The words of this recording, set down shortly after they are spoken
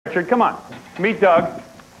Richard, come on. Meet Doug.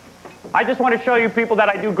 I just want to show you people that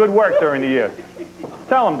I do good work during the year.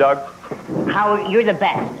 Tell them, Doug. Howard, you're the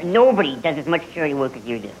best. Nobody does as much charity work as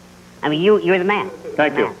you do. I mean, you're the man.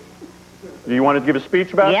 Thank you. Do you want to give a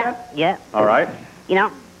speech about that? Yeah. All right. You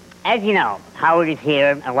know, as you know, Howard is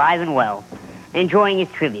here, alive and well, enjoying his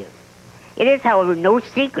tribute. It is, however, no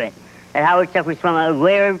secret that Howard suffers from a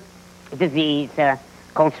rare disease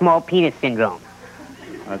called small penis syndrome.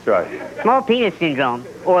 That's right. Small penis syndrome,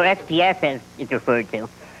 or SPS as it's referred to,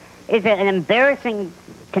 is an embarrassing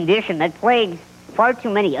condition that plagues far too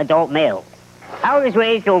many adult males. Howard has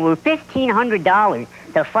raised over $1,500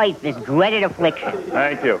 to fight this dreaded affliction.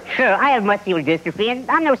 Thank you. Sure, I have muscular dystrophy, and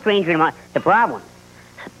I'm no stranger to the problem.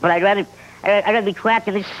 But I'd rather be trapped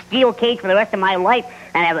in this steel cage for the rest of my life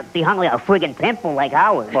than have it be hung like a friggin' pimple like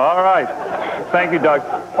Howard. Well, all right. Thank you, Doug.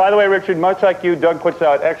 By the way, Richard, much like you, Doug puts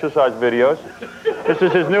out exercise videos. This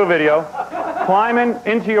is his new video. Climbing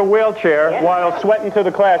into your wheelchair while sweating to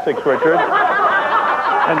the classics, Richard.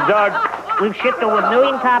 And Doug... We've shipped over 1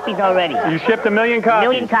 million copies already. You shipped 1 million copies? 1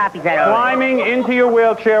 million copies already. Climbing into your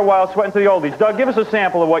wheelchair while sweating to the oldies. Doug, give us a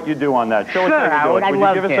sample of what you do on that. Show sure, us how you do it. I'd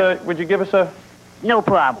love to. Would you give us a... No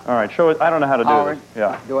problem. All right, show it. I don't know how to do Howard, this.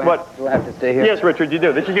 Yeah. Do I have to stay here? Yes, Richard, you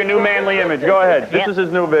do. This is your new manly image. Go ahead. This is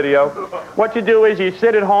his new video. What you do is you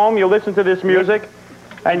sit at home, you listen to this music,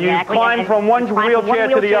 and you climb from one wheelchair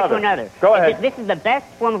to the other. Go ahead. This is the best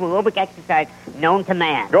form of aerobic exercise known to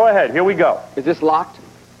man. Go ahead. Here we go. Is this locked?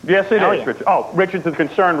 Yes, it is, Richard. Oh, Richard's the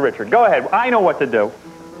concerned Richard. Go ahead. I know what to do.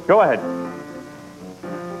 Go ahead.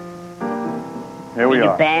 Here we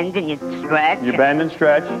are. You bend and you stretch. You bend and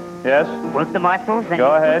stretch. Yes. Work the muscles. And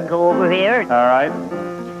go ahead. Go over here. All right.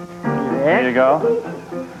 There you go.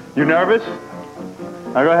 You nervous?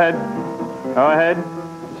 Now go ahead. Go ahead.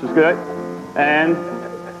 This is good. And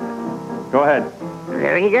go ahead.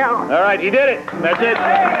 There you go. All right, you did it. That's it.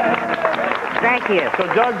 Thank you.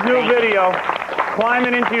 So Doug's new video,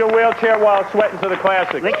 climbing into your wheelchair while sweating to the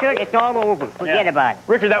classics. Richard, it's all over. Forget about it.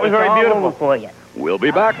 Richard, that was very all beautiful. Over for you. We'll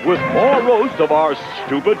be back with more roast of our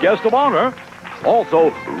stupid guest of honor.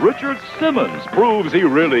 Also, Richard Simmons proves he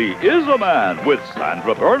really is a man with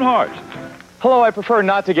Sandra Bernhardt. Hello, I prefer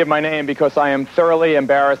not to give my name because I am thoroughly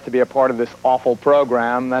embarrassed to be a part of this awful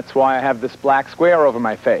program. That's why I have this black square over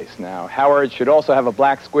my face. Now, Howard should also have a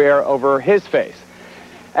black square over his face.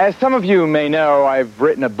 As some of you may know, I've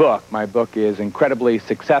written a book. My book is incredibly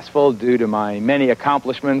successful due to my many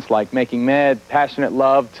accomplishments like making mad, passionate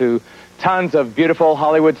love to tons of beautiful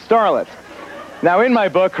Hollywood starlets. Now, in my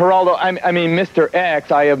book, Geraldo, I mean, Mr.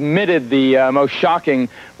 X, I omitted the most shocking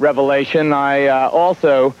revelation. I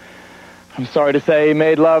also, I'm sorry to say,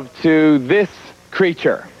 made love to this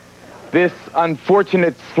creature, this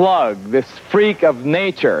unfortunate slug, this freak of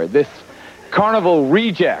nature, this carnival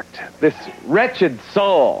reject, this wretched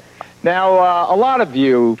soul. Now, a lot of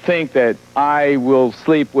you think that I will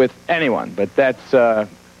sleep with anyone, but that's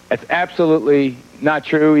absolutely not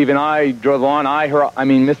true. Even I draw the line. I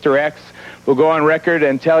mean, Mr. X will go on record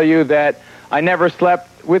and tell you that I never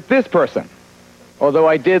slept with this person, although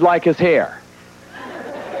I did like his hair.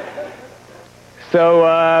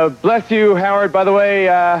 So, bless you, Howard. By the way,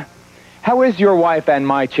 how is your wife and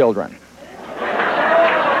my children?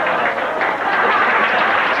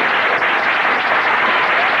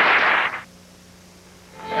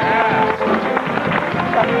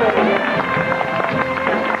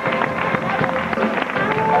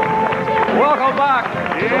 Welcome back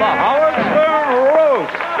to the Howard Stern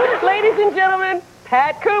Roast. Ladies and gentlemen,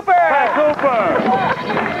 Pat Cooper. Pat Cooper.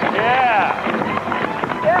 Yeah.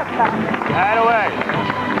 Right away.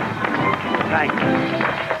 Thank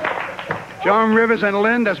you. Joan Rivers and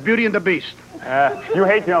Lynn, that's Beauty and the Beast. You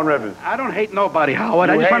hate Joan Rivers. I don't hate nobody, Howard.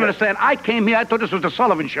 I just don't understand. I came here, I thought this was the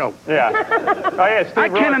Sullivan Show. Yeah. Oh, yeah, Steve I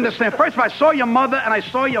can't understand. First of all, I saw your mother and I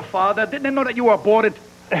saw your father. Didn't they know that you were aborted?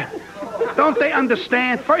 Don't they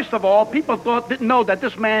understand? First of all, people didn't know that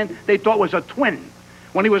this man they thought was a twin.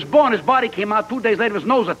 When he was born, his body came out 2 days later, his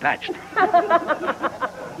nose attached.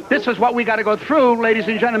 This is what we got to go through, ladies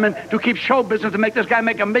and gentlemen, to keep show business, to make this guy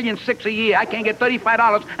make $1.6 million a year. I can't get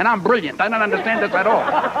 $35, and I'm brilliant. I don't understand this at all.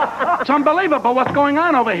 It's unbelievable what's going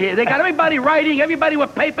on over here. They got everybody writing, everybody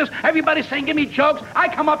with papers, everybody saying, give me jokes. I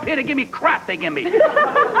come up here to give me crap they give me. They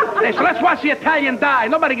say, let's watch the Italian die.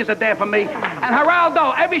 Nobody gives a damn for me. And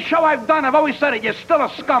Geraldo, every show I've done, I've always said it, you're still a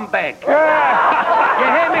scumbag. You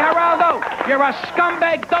hear me, Geraldo? you. You're a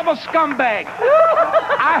scumbag, double scumbag.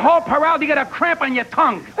 I hope, Herald, you get a cramp on your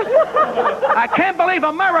tongue. I can't believe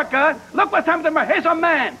America. Look what's happened to America. Here's a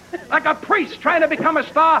man, like a priest, trying to become a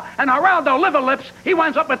star, and Geraldo Liver Lips, he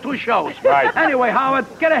winds up with 2 shows. Right. Anyway, Howard,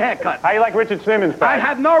 get a haircut. How you like Richard Simmons, Pat? I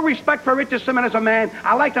have no respect for Richard Simmons as a man.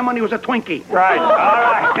 I liked him when he was a Twinkie. Right. All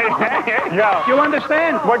right. Joe. You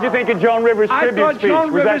understand? What'd you think of Joan Rivers' tribute speech?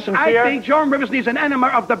 Was that sincere? I think Joan Rivers needs an enema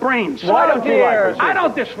of the brains. Why don't you like her? I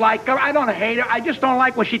don't dislike her. I don't hate her. I just don't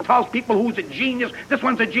like when she tells people who's a genius. This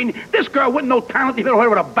one's a genius. This girl wouldn't know talent if you hit her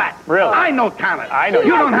with a bat. Really? I know talent. I know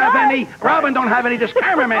you don't have any. Robin don't have any. This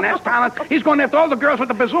cameraman has talent. He's going after all the girls with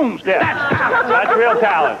the bazooms. Yeah. That's talent. That's real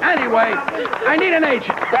talent. Anyway, I need an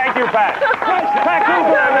agent. Thank you, Pat. Pat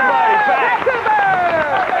Cooper, everybody. Pat.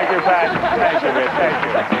 Thank you, Pat. Thank you, Rich.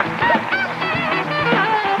 Thank you.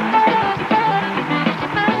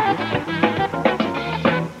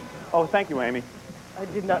 Oh, thank you, Amy. I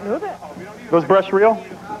did not know that. Those breasts real?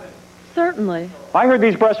 Certainly. I heard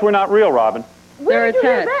these breasts were not real, Robin. Where did you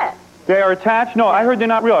hear that? They are attached? No, I heard they're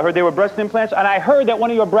not real. I heard they were breast implants, and I heard that one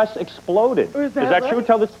of your breasts exploded. Is that true? right?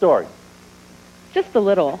 Tell the story. Just a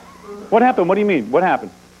little. What happened? What do you mean? What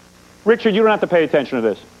happened? Richard, you don't have to pay attention to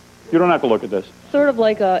this. You don't have to look at this. Sort of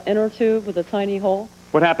like an inner tube with a tiny hole.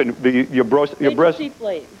 What happened? Your breast...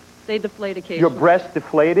 deflate. They deflate occasionally. Your breast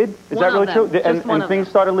deflated? Is that really true? And things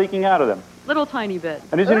started leaking out of them? Little tiny bit.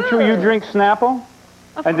 And isn't it true you drink Snapple?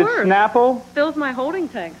 Of and course. did Snapple... Fills my holding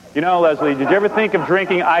tank. You know, Leslie, did you ever think of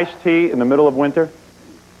drinking iced tea in the middle of winter?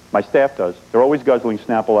 My staff does. They're always guzzling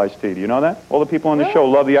Snapple iced tea. Do you know that? All the people on the show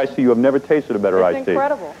love the iced tea. You have never tasted a better iced tea. It's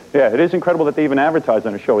incredible. Yeah, it is incredible that they even advertise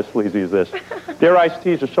on a show as sleazy as this. Their iced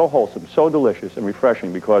teas are so wholesome, so delicious and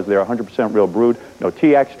refreshing because they're 100% real brewed. No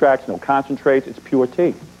tea extracts, no concentrates. It's pure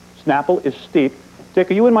tea. Snapple is steeped.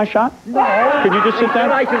 Dick, are you in my shot? No. Can you just sit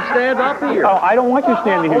down? I can stand up here. Oh, I don't want you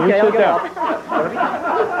standing here. Okay, you sit down.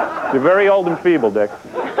 You're very old and feeble, Dick.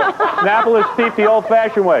 Snapple is steeped the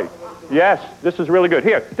old-fashioned way. Yes, this is really good.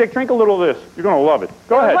 Here, Dick, drink a little of this. You're going to love it.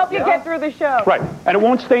 Go ahead. Help you get through the show. Right, and it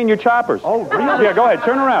won't stain your choppers. Oh, really? Yeah, go ahead.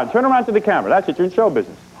 Turn around. Turn around to the camera. That's it. You're in show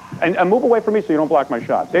business. And move away from me so you don't block my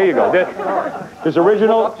shot. There you go. There's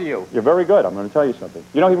original. Up to you. You're very good. I'm going to tell you something.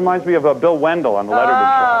 You know, he reminds me of Bill Wendell on the Letterman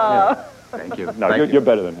show. Yeah. Thank you. No, you're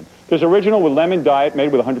better than him. There's original with lemon diet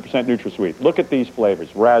made with 100% NutraSweet. Look at these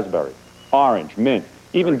flavors. Raspberry, orange, mint,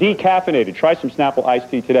 even decaffeinated. Try some Snapple iced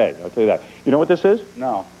tea today. I'll tell you that. You know what this is?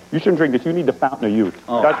 No. You shouldn't drink this. You need the fountain of youth.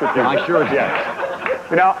 Oh, that's what you I sure do. Yeah.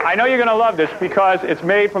 You know, I know you're going to love this because it's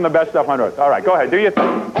made from the best stuff on earth. All right, go ahead. Do your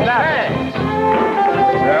thing. Hey.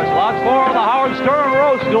 There's lots more of the Howard Stern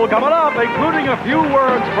Roast still coming up, including a few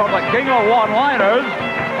words from the king of one-liners,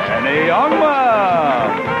 Henny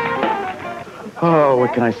Youngman. Oh,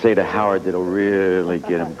 what can I say to Howard that'll really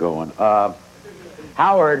get him going?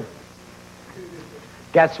 Howard,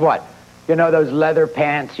 guess what? You know those leather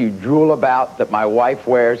pants you drool about that my wife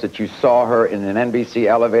wears that you saw her in an NBC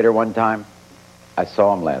elevator one time? I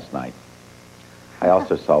saw them last night. I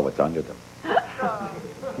also saw what's under them.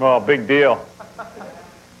 Well, big deal.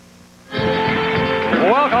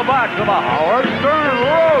 Welcome back to the Howard Stern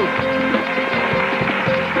Roast.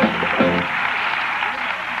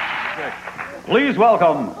 Please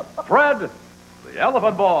welcome Fred, the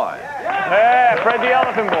Elephant Boy. Yeah, Fred the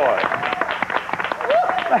Elephant Boy.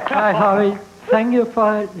 Hi, Howard. Thank you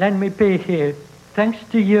for letting me be here. Thanks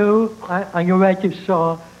to you, on your radio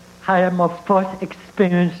show, I have my first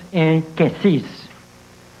experience in Cassis.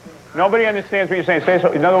 Nobody understands what you're saying. Say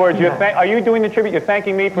so. In other words, are you doing the tribute? You're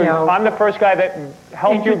thanking me for... Yeah. I'm the first guy that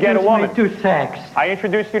helped you get a woman. Introduced me to sex. I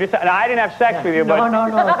introduced you to sex. And I didn't have sex with you, but... No.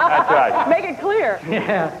 That's right. Make it clear.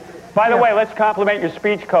 Yeah. By the way, let's compliment your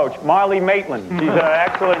speech coach, Marley Maitland. She's an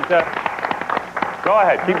excellent... Go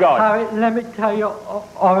ahead. Keep going. Howard, let me tell you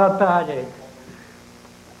all about it.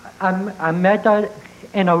 I met her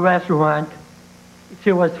in a restaurant.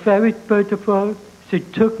 She was very beautiful. She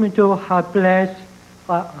took me to her place,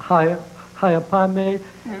 her apartment,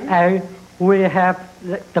 and we have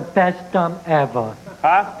the best time ever.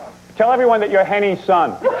 Huh? Tell everyone that you're Henny's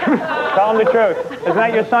son. Tell them the truth. Isn't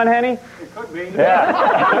that your son, Henny? It could be. Yeah.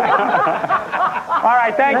 All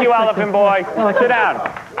right, thank you, Elephant Boy. Sit down.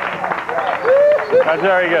 That's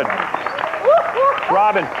very good.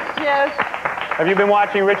 Robin. Yes. Have you been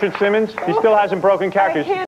watching Richard Simmons? He still hasn't broken characters.